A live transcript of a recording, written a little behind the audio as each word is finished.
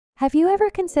Have you ever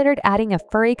considered adding a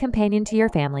furry companion to your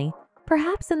family,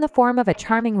 perhaps in the form of a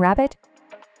charming rabbit?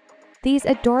 These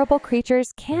adorable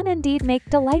creatures can indeed make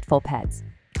delightful pets.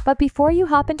 But before you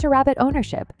hop into rabbit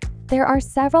ownership, there are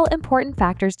several important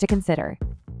factors to consider.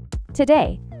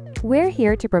 Today, we're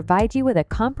here to provide you with a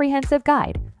comprehensive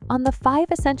guide on the 5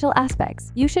 essential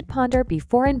aspects you should ponder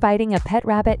before inviting a pet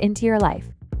rabbit into your life.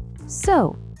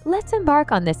 So, let's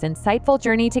embark on this insightful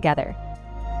journey together.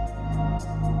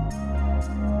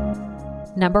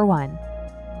 Number 1.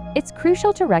 It's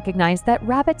crucial to recognize that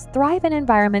rabbits thrive in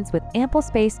environments with ample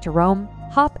space to roam,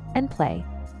 hop, and play.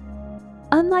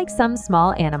 Unlike some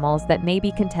small animals that may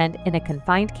be content in a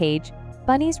confined cage,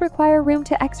 bunnies require room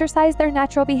to exercise their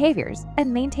natural behaviors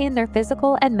and maintain their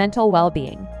physical and mental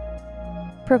well-being.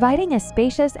 Providing a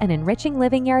spacious and enriching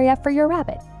living area for your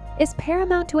rabbit is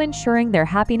paramount to ensuring their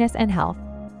happiness and health.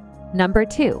 Number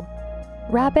 2.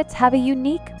 Rabbits have a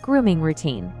unique grooming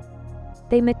routine.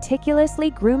 They meticulously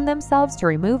groom themselves to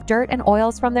remove dirt and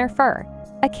oils from their fur,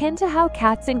 akin to how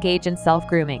cats engage in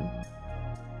self-grooming.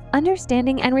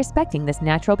 Understanding and respecting this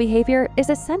natural behavior is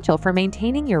essential for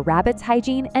maintaining your rabbit's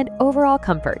hygiene and overall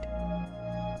comfort.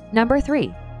 Number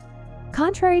 3.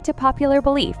 Contrary to popular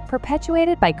belief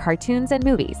perpetuated by cartoons and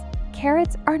movies,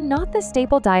 carrots are not the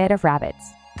staple diet of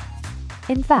rabbits.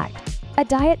 In fact, a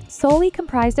diet solely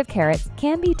comprised of carrots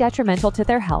can be detrimental to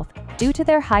their health due to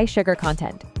their high sugar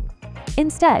content.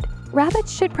 Instead,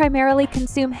 rabbits should primarily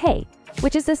consume hay,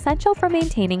 which is essential for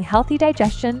maintaining healthy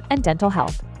digestion and dental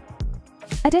health.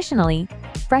 Additionally,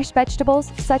 fresh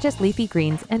vegetables such as leafy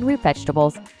greens and root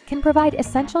vegetables can provide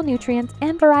essential nutrients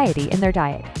and variety in their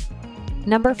diet.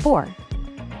 Number 4.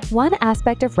 One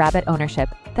aspect of rabbit ownership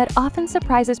that often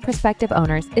surprises prospective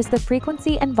owners is the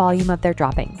frequency and volume of their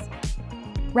droppings.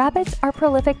 Rabbits are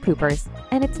prolific poopers,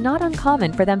 and it's not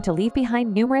uncommon for them to leave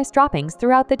behind numerous droppings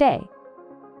throughout the day.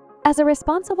 As a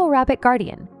responsible rabbit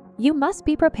guardian, you must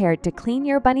be prepared to clean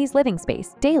your bunny's living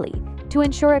space daily to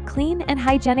ensure a clean and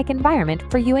hygienic environment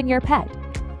for you and your pet.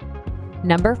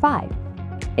 Number 5.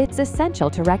 It's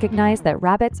essential to recognize that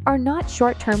rabbits are not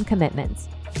short-term commitments.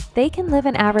 They can live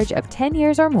an average of 10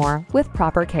 years or more with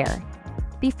proper care.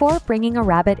 Before bringing a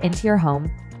rabbit into your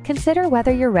home, consider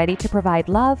whether you're ready to provide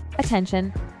love,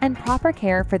 attention, and proper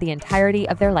care for the entirety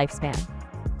of their lifespan.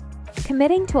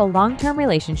 Committing to a long-term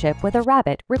relationship with a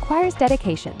rabbit requires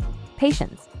dedication,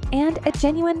 patience, and a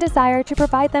genuine desire to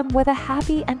provide them with a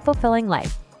happy and fulfilling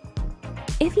life.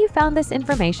 If you found this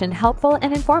information helpful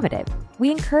and informative, we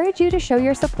encourage you to show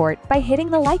your support by hitting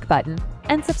the like button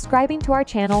and subscribing to our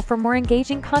channel for more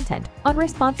engaging content on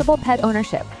responsible pet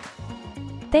ownership.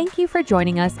 Thank you for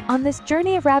joining us on this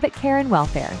journey of rabbit care and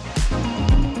welfare.